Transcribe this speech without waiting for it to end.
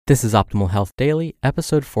This is Optimal Health Daily,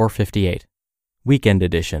 episode 458, Weekend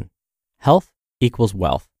Edition, Health Equals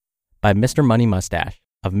Wealth, by Mr. Money Mustache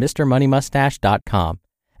of MrMoneyMustache.com,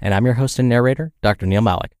 and I'm your host and narrator, Dr. Neil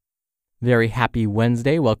Malik. Very happy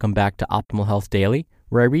Wednesday. Welcome back to Optimal Health Daily,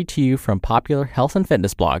 where I read to you from popular health and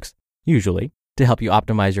fitness blogs, usually to help you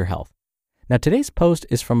optimize your health. Now, today's post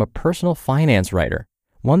is from a personal finance writer,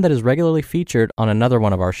 one that is regularly featured on another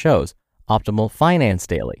one of our shows, Optimal Finance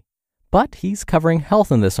Daily. But he's covering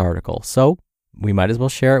health in this article, so we might as well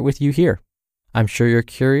share it with you here. I'm sure you're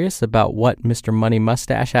curious about what Mr. Money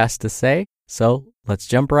Mustache has to say, so let's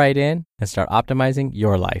jump right in and start optimizing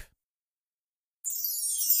your life.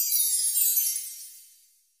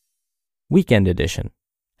 Weekend Edition,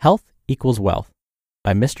 Health Equals Wealth,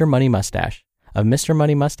 by Mr. Money Mustache of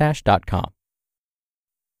MrMoneyMustache.com.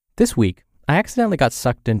 This week, I accidentally got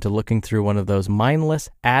sucked into looking through one of those mindless,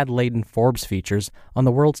 ad-laden Forbes features on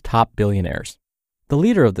the world's top billionaires. The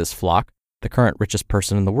leader of this flock, the current richest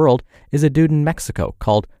person in the world, is a dude in Mexico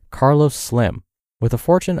called Carlos Slim, with a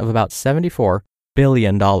fortune of about $74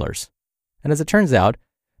 billion. And as it turns out,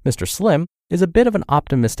 Mr. Slim is a bit of an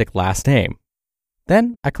optimistic last name.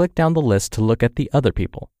 Then I clicked down the list to look at the other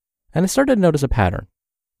people, and I started to notice a pattern.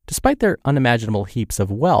 Despite their unimaginable heaps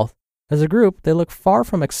of wealth, as a group, they look far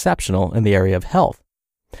from exceptional in the area of health.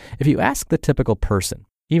 If you ask the typical person,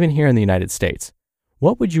 even here in the United States,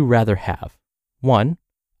 what would you rather have? 1,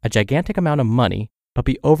 a gigantic amount of money, but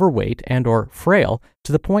be overweight and or frail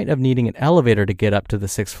to the point of needing an elevator to get up to the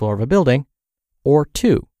 6th floor of a building, or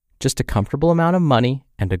 2, just a comfortable amount of money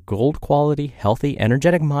and a gold quality, healthy,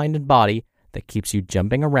 energetic mind and body that keeps you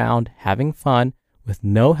jumping around, having fun, with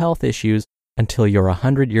no health issues until you're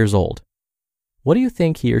 100 years old. What do you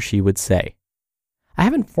think he or she would say? I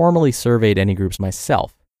haven't formally surveyed any groups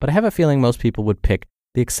myself, but I have a feeling most people would pick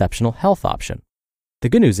the exceptional health option. The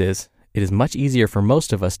good news is, it is much easier for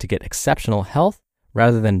most of us to get exceptional health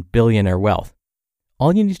rather than billionaire wealth.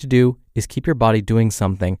 All you need to do is keep your body doing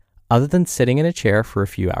something other than sitting in a chair for a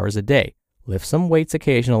few hours a day, lift some weights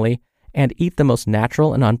occasionally, and eat the most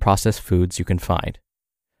natural and unprocessed foods you can find.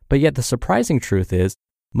 But yet the surprising truth is,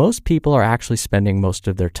 most people are actually spending most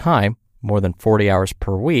of their time, more than 40 hours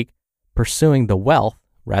per week, pursuing the wealth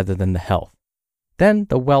rather than the health. Then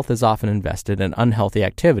the wealth is often invested in unhealthy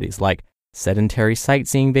activities like sedentary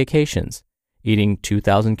sightseeing vacations, eating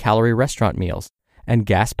 2,000-calorie restaurant meals, and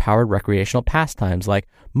gas-powered recreational pastimes like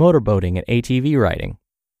motorboating and ATV riding.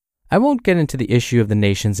 I won't get into the issue of the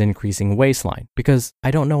nation's increasing waistline because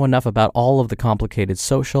I don't know enough about all of the complicated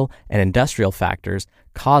social and industrial factors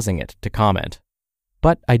causing it to comment.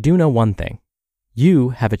 But I do know one thing. You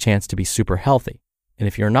have a chance to be super healthy, and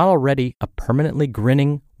if you're not already a permanently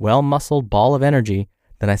grinning, well-muscled ball of energy,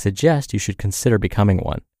 then I suggest you should consider becoming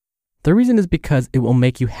one. The reason is because it will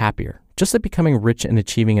make you happier, just like becoming rich and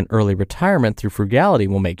achieving an early retirement through frugality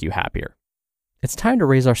will make you happier. It's time to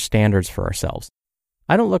raise our standards for ourselves.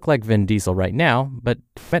 I don't look like Vin Diesel right now, but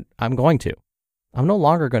I'm going to. I'm no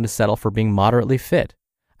longer going to settle for being moderately fit.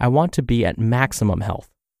 I want to be at maximum health.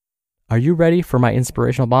 Are you ready for my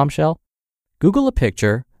inspirational bombshell? Google a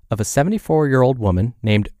picture of a 74-year-old woman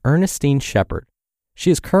named Ernestine Shepard.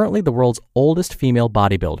 She is currently the world's oldest female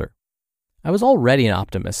bodybuilder. I was already an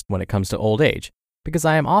optimist when it comes to old age, because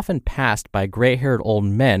I am often passed by gray-haired old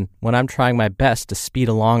men when I'm trying my best to speed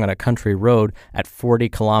along on a country road at 40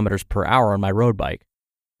 kilometers per hour on my road bike.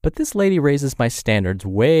 But this lady raises my standards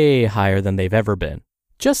way higher than they've ever been.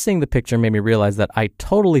 Just seeing the picture made me realize that I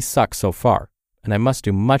totally suck so far, and I must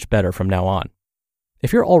do much better from now on.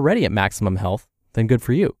 If you're already at maximum health, then good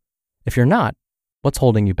for you. If you're not, what's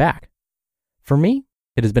holding you back? For me,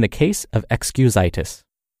 it has been a case of excusitis.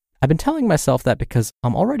 I've been telling myself that because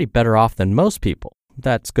I'm already better off than most people,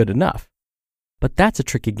 that's good enough. But that's a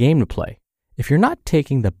tricky game to play. If you're not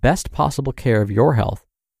taking the best possible care of your health,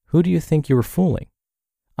 who do you think you were fooling?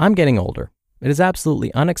 I'm getting older. It is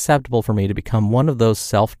absolutely unacceptable for me to become one of those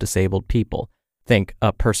self-disabled people. Think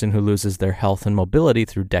a person who loses their health and mobility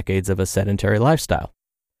through decades of a sedentary lifestyle.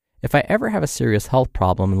 If I ever have a serious health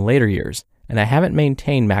problem in later years and I haven't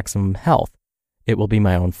maintained maximum health, it will be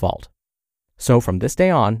my own fault. So from this day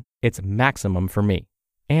on, it's maximum for me,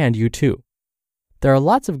 and you too. There are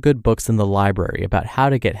lots of good books in the library about how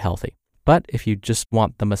to get healthy, but if you just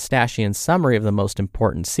want the Mustachian summary of the most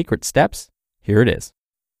important secret steps, here it is.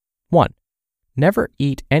 1. Never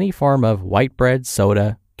eat any form of white bread,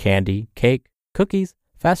 soda, candy, cake, cookies,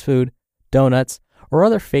 fast food, donuts, or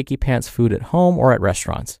other fakey pants food at home or at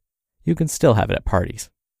restaurants. You can still have it at parties.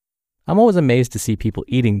 I'm always amazed to see people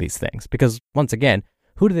eating these things because, once again,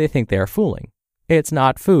 who do they think they are fooling? It's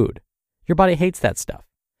not food. Your body hates that stuff.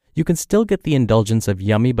 You can still get the indulgence of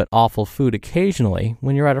yummy but awful food occasionally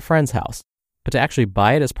when you're at a friend's house, but to actually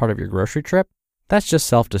buy it as part of your grocery trip, that's just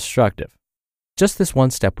self-destructive. Just this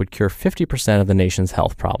one step would cure 50% of the nation's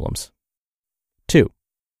health problems. 2.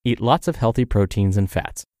 Eat lots of healthy proteins and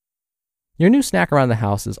fats. Your new snack around the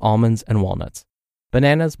house is almonds and walnuts,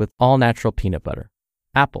 bananas with all-natural peanut butter,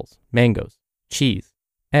 apples, mangoes, cheese,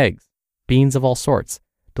 eggs, beans of all sorts,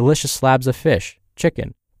 delicious slabs of fish,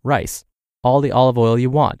 chicken, rice, all the olive oil you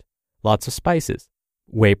want, lots of spices,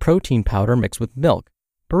 whey protein powder mixed with milk,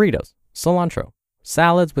 burritos, cilantro,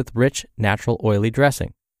 salads with rich, natural oily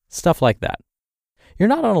dressing, stuff like that. You're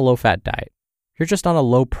not on a low-fat diet. You're just on a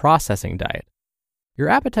low-processing diet. Your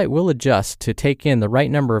appetite will adjust to take in the right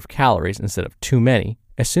number of calories instead of too many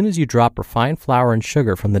as soon as you drop refined flour and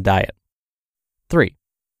sugar from the diet. 3.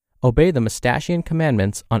 Obey the Mustachian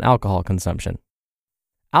commandments on alcohol consumption.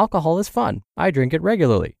 Alcohol is fun. I drink it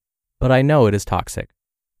regularly, but I know it is toxic.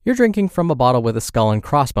 You're drinking from a bottle with a skull and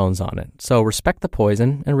crossbones on it, so respect the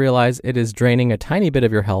poison and realize it is draining a tiny bit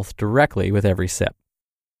of your health directly with every sip.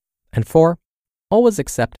 And 4. Always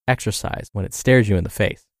accept exercise when it stares you in the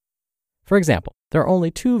face. For example, there are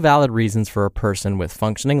only 2 valid reasons for a person with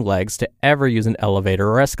functioning legs to ever use an elevator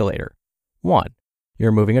or escalator. 1.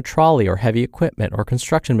 You're moving a trolley or heavy equipment or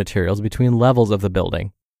construction materials between levels of the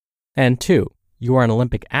building. And 2. You are an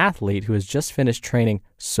Olympic athlete who has just finished training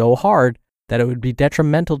so hard that it would be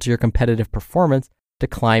detrimental to your competitive performance to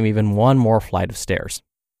climb even one more flight of stairs.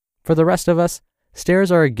 For the rest of us,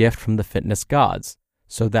 stairs are a gift from the fitness gods,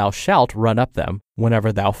 so thou shalt run up them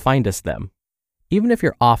whenever thou findest them. Even if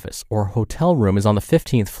your office or hotel room is on the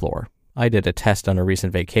 15th floor, I did a test on a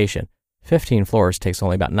recent vacation. 15 floors takes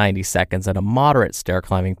only about 90 seconds at a moderate stair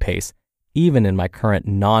climbing pace, even in my current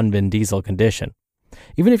non-Vin Diesel condition.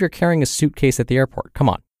 Even if you're carrying a suitcase at the airport, come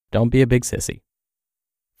on, don't be a big sissy.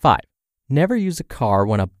 5. Never use a car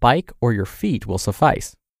when a bike or your feet will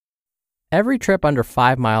suffice. Every trip under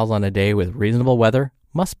 5 miles on a day with reasonable weather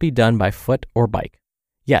must be done by foot or bike.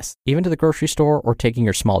 Yes, even to the grocery store or taking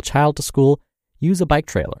your small child to school, use a bike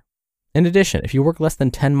trailer. In addition, if you work less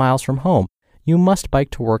than 10 miles from home, you must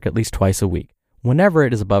bike to work at least twice a week, whenever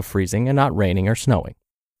it is above freezing and not raining or snowing.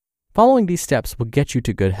 Following these steps will get you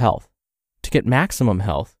to good health. To get maximum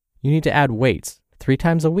health, you need to add weights 3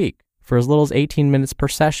 times a week for as little as 18 minutes per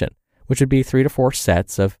session, which would be 3 to 4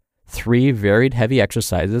 sets of 3 varied heavy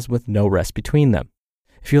exercises with no rest between them.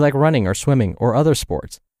 If you like running or swimming or other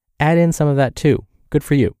sports, add in some of that too. Good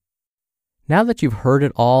for you. Now that you've heard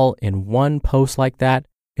it all in one post like that,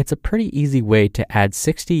 it's a pretty easy way to add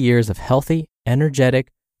 60 years of healthy,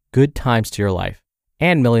 energetic, good times to your life,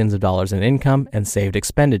 and millions of dollars in income and saved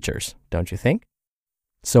expenditures, don't you think?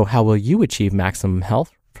 So how will you achieve maximum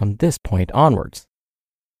health from this point onwards?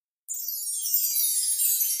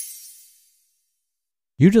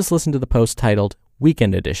 You just listened to the post titled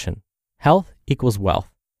Weekend Edition, Health Equals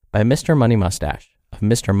Wealth by Mr. Money Mustache of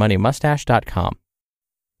MrMoneyMustache.com.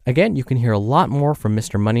 Again, you can hear a lot more from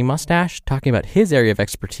Mr. Money Mustache talking about his area of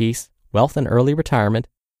expertise, wealth and early retirement,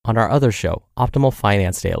 on our other show, Optimal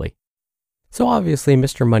Finance Daily. So obviously,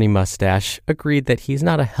 Mr. Money Mustache agreed that he's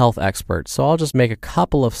not a health expert, so I'll just make a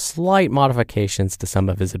couple of slight modifications to some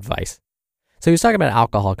of his advice. So he was talking about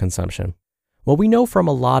alcohol consumption. What we know from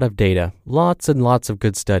a lot of data, lots and lots of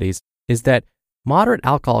good studies, is that moderate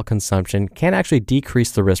alcohol consumption can actually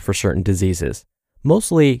decrease the risk for certain diseases,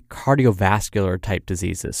 mostly cardiovascular type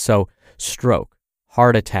diseases, so stroke,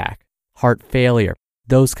 heart attack, heart failure,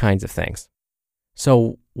 those kinds of things.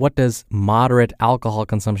 So what does moderate alcohol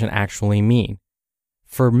consumption actually mean?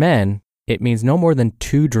 For men, it means no more than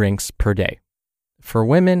 2 drinks per day. For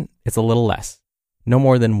women, it's a little less, no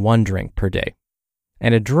more than 1 drink per day.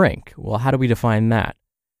 And a drink, well, how do we define that?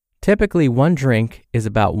 Typically, 1 drink is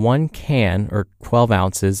about 1 can or 12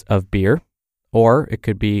 ounces of beer, or it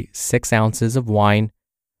could be 6 ounces of wine,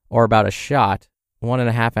 or about a shot,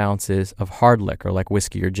 1.5 ounces of hard liquor like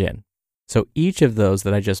whiskey or gin. So each of those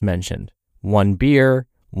that I just mentioned, 1 beer,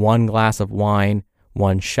 1 glass of wine,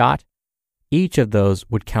 1 shot, each of those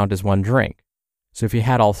would count as 1 drink. So if you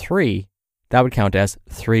had all 3, that would count as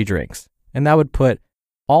 3 drinks. And that would put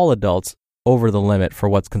all adults over the limit for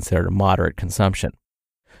what's considered a moderate consumption.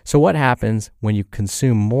 So what happens when you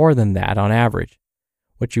consume more than that on average?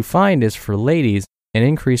 What you find is for ladies, an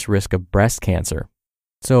increased risk of breast cancer.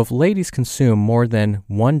 So if ladies consume more than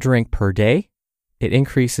 1 drink per day, it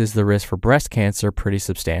increases the risk for breast cancer pretty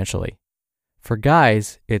substantially. For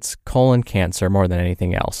guys, it's colon cancer more than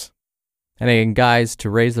anything else. And again, guys, to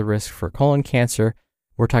raise the risk for colon cancer,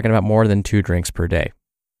 we're talking about more than 2 drinks per day.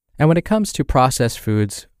 And when it comes to processed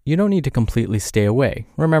foods, you don't need to completely stay away.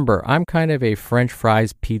 Remember, I'm kind of a French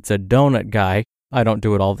fries, pizza, donut guy I don't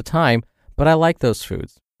do it all the time, but I like those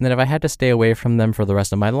foods. And then if I had to stay away from them for the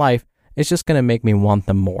rest of my life, it's just going to make me want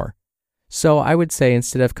them more. So I would say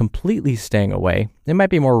instead of completely staying away, it might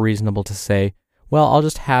be more reasonable to say, well, I'll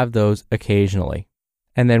just have those occasionally.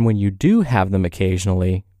 And then when you do have them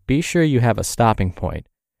occasionally, be sure you have a stopping point.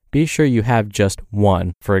 Be sure you have just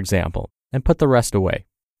one, for example, and put the rest away.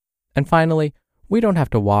 And finally, we don't have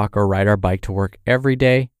to walk or ride our bike to work every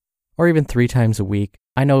day, or even 3 times a week.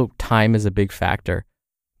 I know time is a big factor,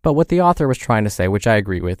 but what the author was trying to say, which I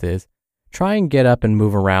agree with, is try and get up and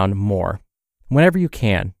move around more, whenever you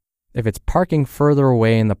can. If it's parking further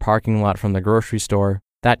away in the parking lot from the grocery store,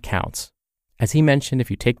 that counts. As he mentioned,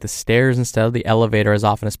 if you take the stairs instead of the elevator as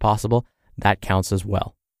often as possible, that counts as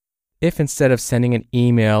well. If instead of sending an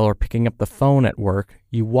email or picking up the phone at work,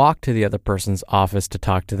 you walk to the other person's office to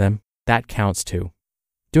talk to them, that counts too.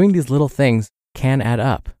 Doing these little things can add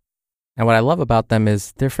up. And what I love about them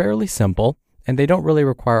is they're fairly simple, and they don't really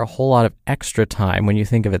require a whole lot of extra time when you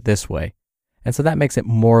think of it this way. And so that makes it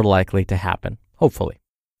more likely to happen, hopefully.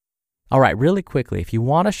 All right, really quickly, if you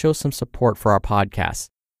want to show some support for our podcasts,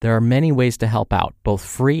 there are many ways to help out, both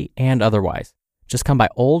free and otherwise. Just come by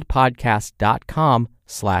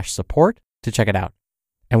oldpodcast.com/support to check it out.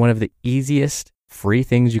 And one of the easiest free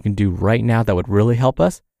things you can do right now that would really help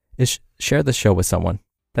us is share the show with someone.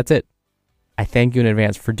 That's it. I thank you in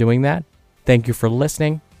advance for doing that. Thank you for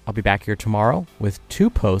listening. I'll be back here tomorrow with 2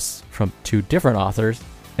 posts from 2 different authors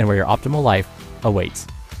and where your optimal life awaits.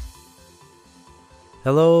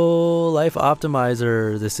 Hello, Life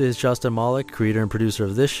Optimizer. This is Justin Malik, creator and producer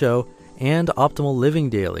of this show and Optimal Living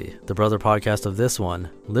Daily, the brother podcast of this one.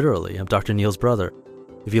 Literally, I'm Dr. Neil's brother.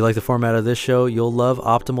 If you like the format of this show, you'll love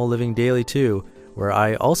Optimal Living Daily too, where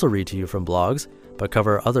I also read to you from blogs, but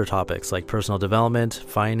cover other topics like personal development,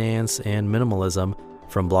 finance, and minimalism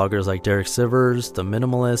from bloggers like Derek Sivers, The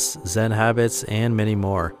Minimalists, Zen Habits, and many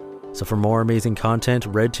more. So for more amazing content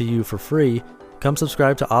read to you for free, come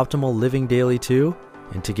subscribe to Optimal Living Daily too,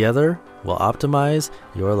 and together we'll optimize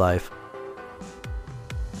your life.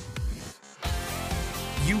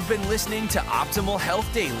 You've been listening to Optimal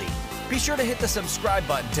Health Daily. Be sure to hit the subscribe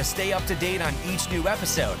button to stay up to date on each new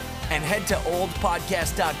episode, and head to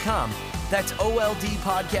oldpodcast.com. That's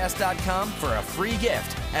oldpodcast.com for a free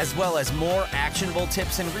gift, as well as more actionable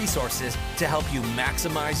tips and resources to help you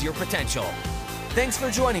maximize your potential. Thanks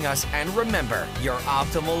for joining us, and remember, your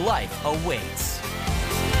optimal life awaits.